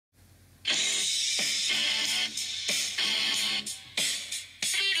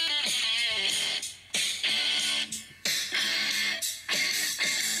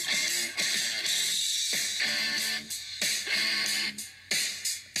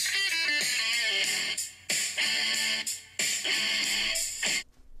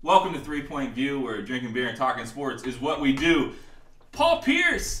Welcome to 3-Point View, where drinking beer and talking sports is what we do. Paul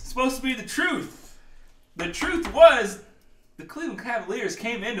Pierce is supposed to be the truth. The truth was the Cleveland Cavaliers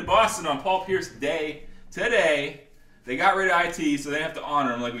came into Boston on Paul Pierce Day today. They got rid of IT, so they have to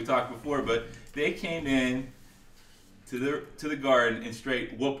honor him like we talked before, but they came in to the Garden and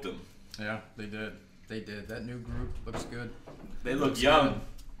straight whooped them. Yeah, they did. They did. That new group looks good. They look young. Good.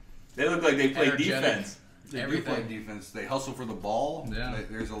 They look like they play defense. They do play defense. They hustle for the ball. Yeah.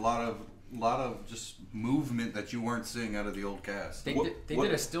 There's a lot of just movement that you weren't seeing out of the old cast. They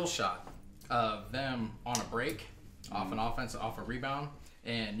did a still shot of them on a break, off an offense, off a rebound,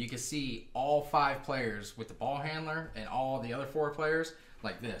 and you could see all 5 players with the ball handler and all the other 4 players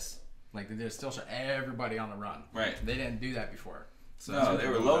like this. Like they did a still shot. Everybody on the run. Right. They didn't do that before. So no, they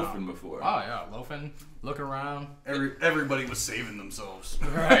were loafing before. Oh yeah, loafing, looking around. Everybody was saving themselves.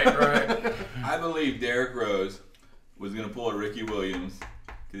 Right. I believe Derrick Rose was going to pull a Ricky Williams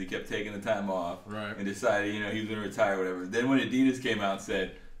because he kept taking the time off, right, and decided he was going to retire, or whatever. Then when Adidas came out and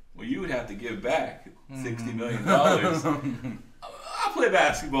said, "Well, you would have to give back $60 million." I'll play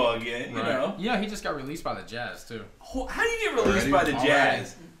basketball again, you know. Yeah, he just got released by the Jazz too. How do you get released by the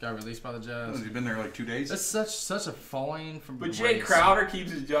Jazz? Got released by the Jazz. Has he been there like 2 days? That's such a falling from. But Jay Crowder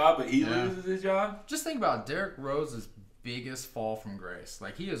keeps his job, but he loses his job. Just think about Derrick Rose's biggest fall from grace.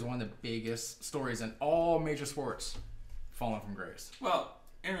 Like he is one of the biggest stories in all major sports, falling from grace. Well,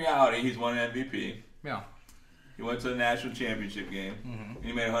 in reality, he's won an MVP. Yeah. He went to the national championship game, and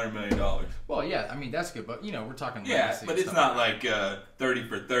he made $100 million. Well, yeah, I mean, that's good, but, we're talking legacy. Yeah, but it's not like 30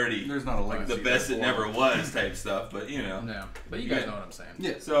 for 30. There's not a legacy. The best it never was type stuff, but, No, but you guys know what I'm saying.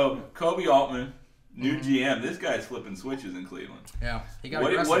 Yeah. So, Kobe Altman, new GM, this guy's flipping switches in Cleveland. Yeah, he got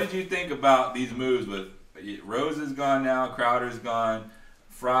What did you think about these moves with Rose is gone now, Crowder's gone,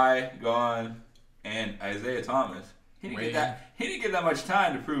 Fry gone, and Isaiah Thomas? He didn't get that much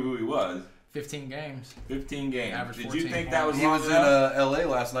time to prove who he was. 15 games. 15 games. Average Did you think points. that was He long was in enough? LA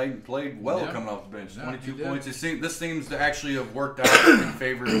last night and played well coming off the bench. Yeah, 22 he points. This seems to actually have worked out in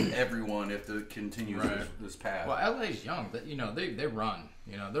favor of everyone if it continues this path. Well, LA's young. They run.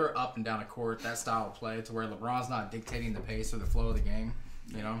 They're up and down the court, that style of play, to where LeBron's not dictating the pace or the flow of the game.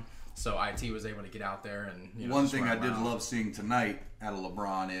 So IT was able to get out there and one thing I did love seeing tonight out of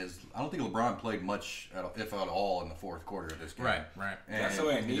LeBron is I don't think LeBron played much, if at all, in the fourth quarter of this game. Right. And that's the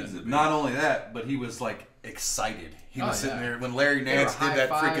way it needs to be. Not only that, but he was like excited. He was sitting there when Larry Nance did that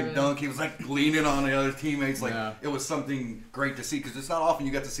freaking dunk. He was like leaning on the other teammates. Like it was something great to see because it's not often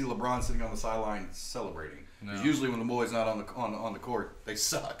you get to see LeBron sitting on the sideline celebrating. Because usually when the boy's not on the court, they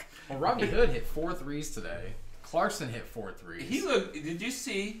suck. Well, Robbie Hood hit 4 threes today. Clarkson hit 4 threes. Did you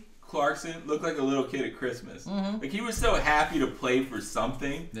see Clarkson looked like a little kid at Christmas? Like he was so happy to play for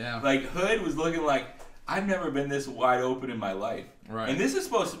something. Yeah. Like Hood was looking like, I've never been this wide open in my life. Right. And this is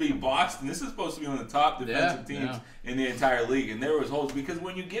supposed to be Boston. This is supposed to be one of the top defensive teams in the entire league. And there was holes because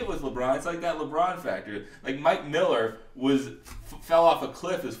when you get with LeBron, it's like that LeBron factor. Like Mike Miller fell off a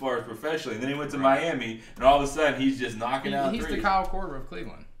cliff as far as professionally, and then he went to Miami, and all of a sudden he's just knocking out threes. He's the Kyle Korver of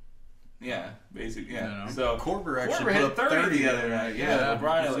Cleveland. Yeah, basically, yeah. So Korver hit 30 the other night. Yeah,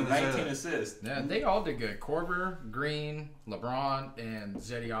 LeBron had like 19 that. assists. Yeah, they all did good. Korver, Green, LeBron, and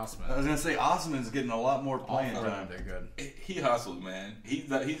Zeddy Osman. I was gonna say Osman's getting a lot more playing time. Did good. He hustled, man. He's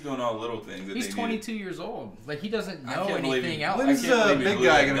doing all the little things. He's 22 years old. Like he doesn't know anything else. When's the big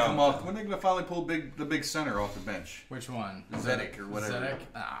guy gonna come off? When are they gonna finally pull the big center off the bench? Which one? Zedek or whatever. Zedek?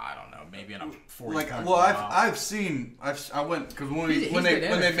 I don't know. Maybe in a 40. I went because when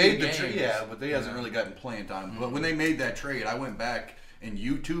they made the trade, but they hasn't really gotten playing time. But when they made that trade, I went back and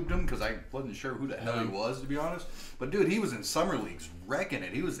YouTubed him because I wasn't sure who the hell he was, to be honest. But dude, he was in summer leagues wrecking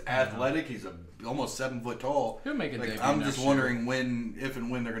it. He was athletic. He's almost 7 foot tall. He'll make a debut. I'm just wondering if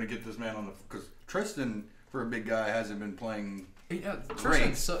and when they're going to get this man on the because Tristan for a big guy hasn't been playing.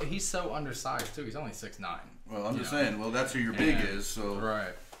 Great. He's so undersized too. He's only 6'9". Well, I'm just saying. Well, that's who your big is. So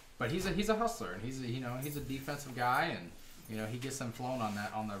right. But he's a hustler, and he's a defensive guy, and he gets them flowing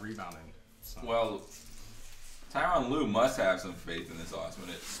on the rebounding. So. Well, Tyronn Lue must have some faith in this Osman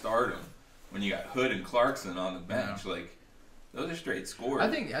at stardom when you got Hood and Clarkson on the bench. Yeah. Like those are straight scores. I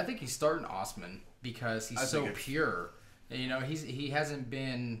think he's starting Osman because he's so pure. He hasn't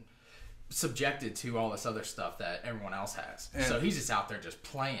been subjected to all this other stuff that everyone else has. And so he's just out there just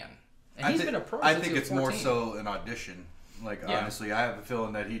playing. And he's been a pro. I think it's more so an audition. Like honestly, I have a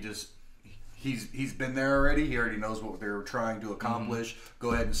feeling that he's been there already. He already knows what they're trying to accomplish.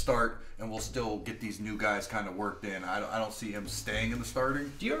 Go ahead and start, and we'll still get these new guys kind of worked in. I don't see him staying in the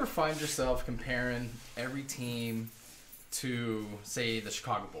starting. Do you ever find yourself comparing every team to say the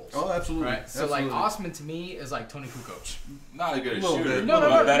Chicago Bulls. Oh, absolutely. Right. So like Osman to me is like Tony Kukoc. Not a good shooter. No.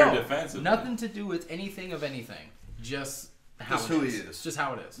 Better defensively. Nothing to do with anything of anything. Just how Just it who is. he is. Just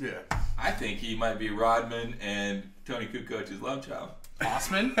how it is. Yeah. I think he might be Rodman and Tony Kukoc's love child.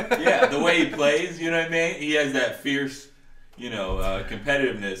 Osman? Yeah, the way he plays, you know what I mean? He has that fierce,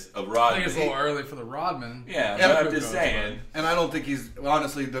 competitiveness of Rodman. I think it's a little early for the Rodman. Yeah, but I'm just saying. And I don't think he's,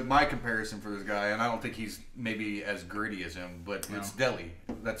 honestly, my comparison for this guy, and I don't think he's maybe as gritty as him, but it's Deli.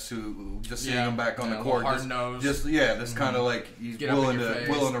 That's who, just seeing him back on the court. Hard nose. This kind of like, he's willing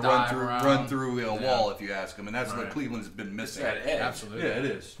to run through a wall if you ask him, and that's what Cleveland's been missing. Absolutely. Yeah, it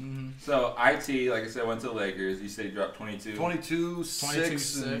is. Mm-hmm. So, IT, like I said, went to the Lakers. You said he dropped 22. 22,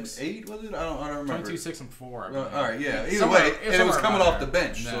 6, and 8, was it? I don't remember. 22, 6, and 4. All right, yeah. Either way, and it was coming off the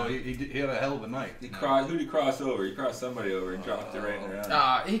bench, so he had a hell of a night. Who did he cross over? He crossed somebody over and dropped it right in the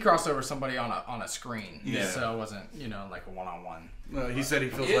round. He crossed over somebody on a screen. Yeah. So it wasn't, like a one-on-one. He said he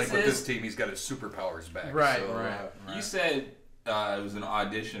feels like with this team, he's got his superpowers back. Right, so, right. You said it was an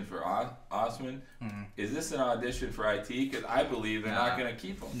audition for Osman. Mm-hmm. Is this an audition for IT? Because I believe they're not going to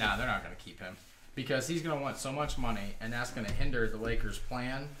keep him. No, they're not going to keep him. Because he's going to want so much money, and that's going to hinder the Lakers'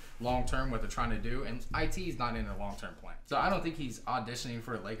 plan long-term, what they're trying to do. And IT is not in their long-term plan. So I don't think he's auditioning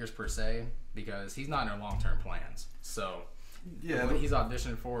for the Lakers per se, because he's not in their long-term plans. So what he's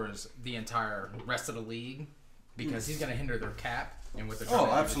auditioning for is the entire rest of the league, because he's going to hinder their cap and what they're trying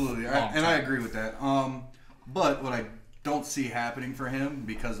to do. Absolutely. And I agree with that. But what I don't see happening for him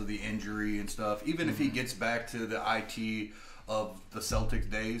because of the injury and stuff, even if he gets back to the IT of the Celtics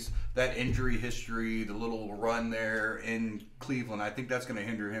days, that injury history, the little run there in Cleveland, I think that's going to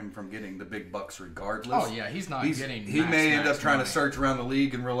hinder him from getting the big bucks regardless. Oh, yeah, he's not getting He may end up trying money. To search around the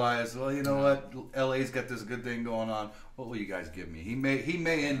league and realize, well, you know what, LA's got this good thing going on. What will you guys give me? He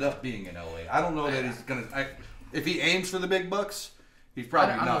may end up being in LA. I don't know that he's going to... If he aims for the big bucks, he's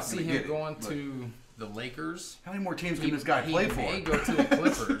probably not going to get it. I don't see him going to the Lakers. How many more teams can this guy play for? He may go to the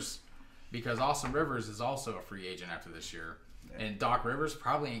Clippers because Austin Rivers is also a free agent after this year. And Doc Rivers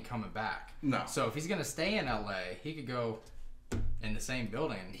probably ain't coming back. No. So if he's going to stay in LA, he could go in the same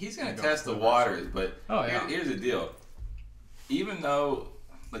building. He's going to test the waters, but yeah. Here's the deal. Even though,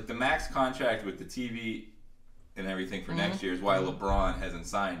 like, the max contract with the TV and everything for next year is why LeBron hasn't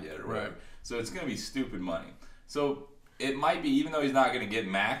signed yet or whatever. Right. So it's going to be stupid money. So it might be, even though he's not going to get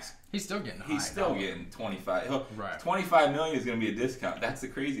max, he's still getting high. He's still getting 25. Right. 25 million is going to be a discount. That's the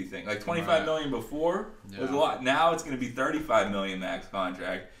crazy thing. Like 25 million before was a lot. Now it's going to be 35 million max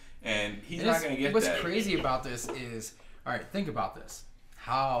contract, and he's not going to get what's that. What's crazy about this is, all right, think about this.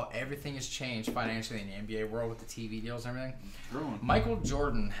 How everything has changed financially in the NBA world with the TV deals and everything. True. Michael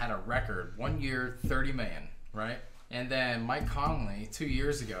Jordan had a record 1 year, 30 million, right? And then Mike Conley 2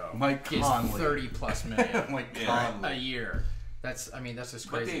 years ago gets 30 plus million a year. That's just crazy.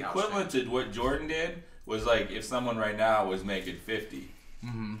 But the equivalent to what Jordan did was like if someone right now was making 50.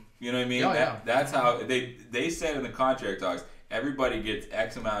 Mm-hmm. You know what I mean? That's how they said in the contract talks, everybody gets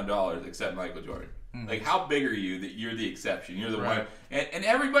X amount of dollars except Michael Jordan. Mm-hmm. Like, how big are you that you're the exception? You're the one. And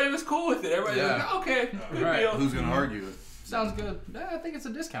everybody was cool with it. Everybody was like, okay, good deal. Who's going to argue it? Sounds good. I think it's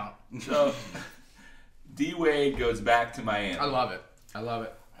a discount. So, D-Wade goes back to Miami. I love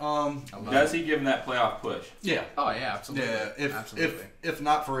it. Does he give him that playoff push? Yeah. Oh, yeah, absolutely. Yeah, if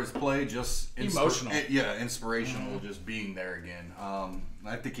not for his play, just emotional. Inspirational, just being there again.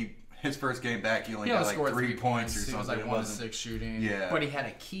 I think his first game back, he only got like 3 points or something. He was like 1 of 6 shooting. Yeah. But he had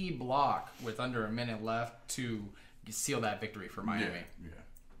a key block with under a minute left to seal that victory for Miami. Yeah.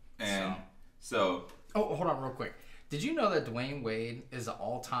 And so... Oh, hold on real quick. Did you know that Dwayne Wade is the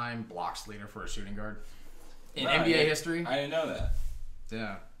all-time blocks leader for a shooting guard in NBA history? I didn't know that.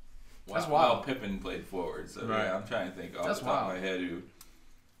 Yeah. That's wild. Well, Pippen played forward, so yeah, I'm trying to think off the top of my head who...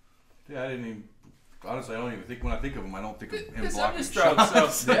 Yeah, I didn't even... Honestly, I don't even think... When I think of him, I don't think of him blocking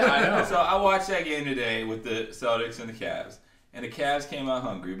shots. Yeah, I know. So I watched that game today with the Celtics and the Cavs. And the Cavs came out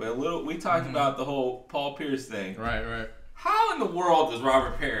hungry. But we talked about the whole Paul Pierce thing. Right. How in the world does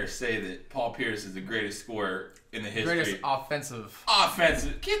Robert Parrish say that Paul Pierce is the greatest scorer in the history? Greatest offensive.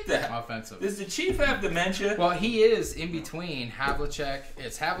 Get that. Offensive. Does the Chief have dementia? Well, he is in between Havlicek.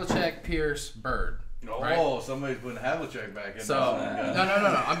 It's Havlicek, Pierce, Bird. Oh, somebody's putting Havlicek back in. So,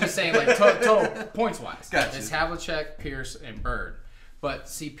 no. I'm just saying, like, total points-wise. Gotcha. It's Havlicek, Pierce, and Bird. But,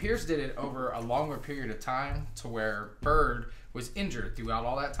 see, Pierce did it over a longer period of time to where Bird was injured throughout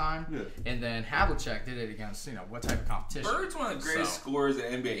all that time. Yeah. And then Havlicek did it against, what type of competition. Bird's one of the greatest scorers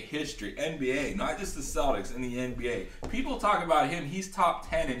in NBA history. NBA, not just the Celtics, in the NBA. People talk about him. He's top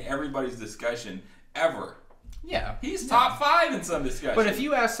 10 in everybody's discussion ever. Yeah. He's top 5 in some discussion. But if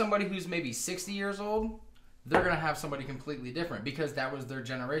you ask somebody who's maybe 60 years old, they're going to have somebody completely different because that was their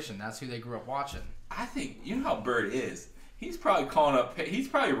generation. That's who they grew up watching. I think, you know how Bird is. He's probably he's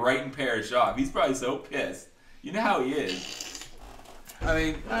probably writing Parrish off. He's probably so pissed. You know how he is. I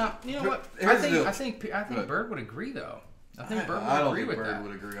mean, you know what? I think Bird would agree though. I think Bird would agree with that. I don't think Bird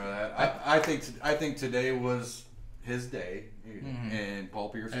would agree on that. I think today was his day, and Paul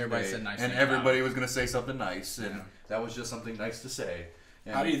Pierce's everybody day, said nice and everybody was going to say something nice, and that was just something nice to say.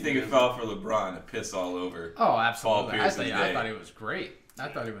 And how do you think it felt for LeBron to piss all over? Oh, absolutely. Paul Pierce's day? I thought it was great.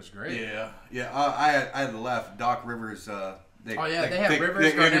 Yeah. I had to laugh. Doc Rivers. They have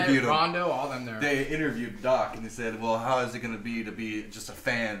Rivers, Garnett, Rondo, all them there. They interviewed Doc and they said, "Well, how is it going to be just a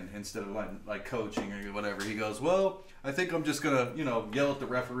fan instead of like coaching or whatever?" He goes, "Well, I think I'm just gonna yell at the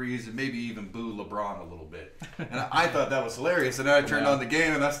referees and maybe even boo LeBron a little bit." And I thought that was hilarious. And then I turned on the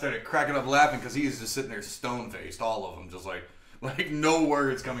game and I started cracking up laughing because he was just sitting there stone faced, all of them, just like no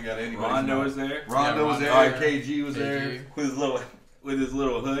words coming out of anybody. Rondo was there. Rondo was there. KG was there with his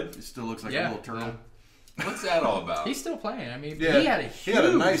little hood. It still looks like a little turtle. Yeah. What's that all about? He's still playing. I mean, yeah. he had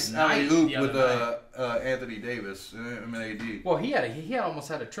a nice alley-oop with night. Anthony Davis. AD. Well, he almost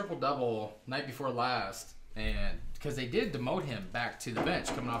had a triple-double night before last, and because they did demote him back to the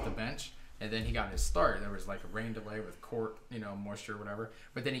bench, coming off the bench, and then he got his start. There was like a rain delay with court, moisture, or whatever.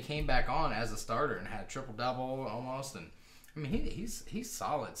 But then he came back on as a starter and had triple-double almost, and I mean, he's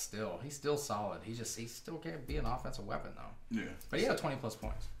solid still. He's still solid. He still can't be an offensive weapon though. Yeah. But he had 20+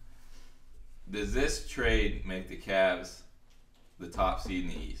 points. Does this trade make the Cavs the top seed in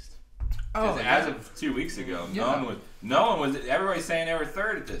the East? Oh, as of 2 weeks ago, no one was. Everybody's saying they were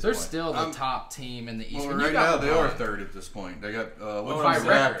third at this They're point. still the top team in the East. Well, right now they are third at this point. They got by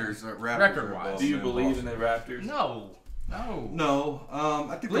Raptors. Record-wise. Do you believe in the Raptors? No.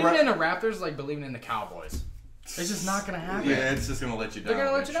 I think believing in the Raptors is like believing in the Cowboys. It's just not going to happen. Yeah, it's just going to let you down. They're going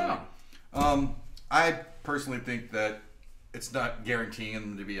to let you down. I personally think that it's not guaranteeing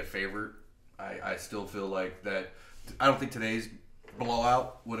them to be a favorite. I still feel like that. I don't think today's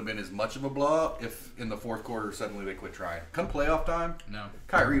blowout would have been as much of a blowout if in the fourth quarter suddenly they quit trying. Come playoff time, no,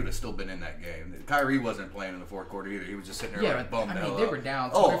 Kyrie would have still been in that game. Kyrie wasn't playing in the fourth quarter either. He was just sitting there bummed out. They were down.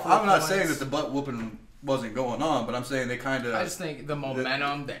 I'm not saying that the butt whooping wasn't going on, but I'm saying they kind of. I just think the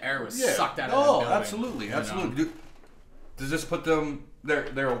momentum, the air was sucked out of the building. Absolutely. Does this put them?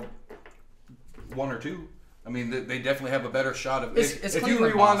 They're 1 or 2. I mean, they definitely have a better shot of. If you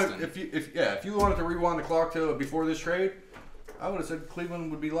wanted to rewind the clock to before this trade, I would have said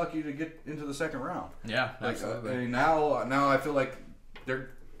Cleveland would be lucky to get into the second round. Yeah, absolutely. I mean, now I feel like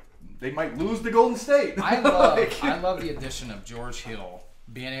they might lose to Golden State. I love the addition of George Hill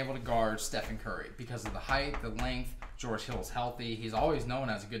being able to guard Stephen Curry because of the height, the length. George Hill's healthy. He's always known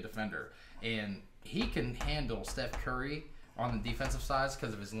as a good defender, and he can handle Steph Curry on the defensive side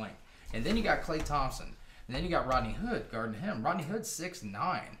because of his length. And then you got Klay Thompson. And then you got Rodney Hood guarding him. Rodney Hood's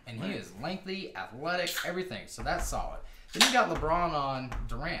 6'9", and he is lengthy, athletic, everything. So that's solid. Then you got LeBron on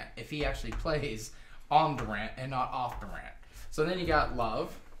Durant, if he actually plays on Durant and not off Durant. So then you got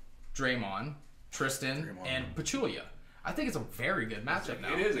Love, Draymond, Tristan, and Pachulia. I think it's a very good matchup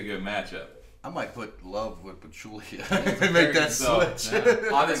now. It is a good matchup. I might put Love with Pachulia and make that switch.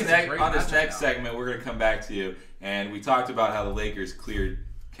 Yeah. On this next segment, we're going to come back to you, and we talked about how the Lakers cleared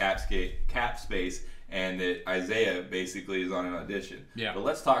cap space, and that Isaiah basically is on an audition. Yeah. But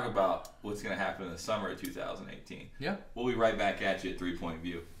let's talk about what's going to happen in the summer of 2018. Yeah. We'll be right back at you at 3 Point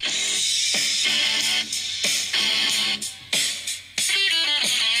View.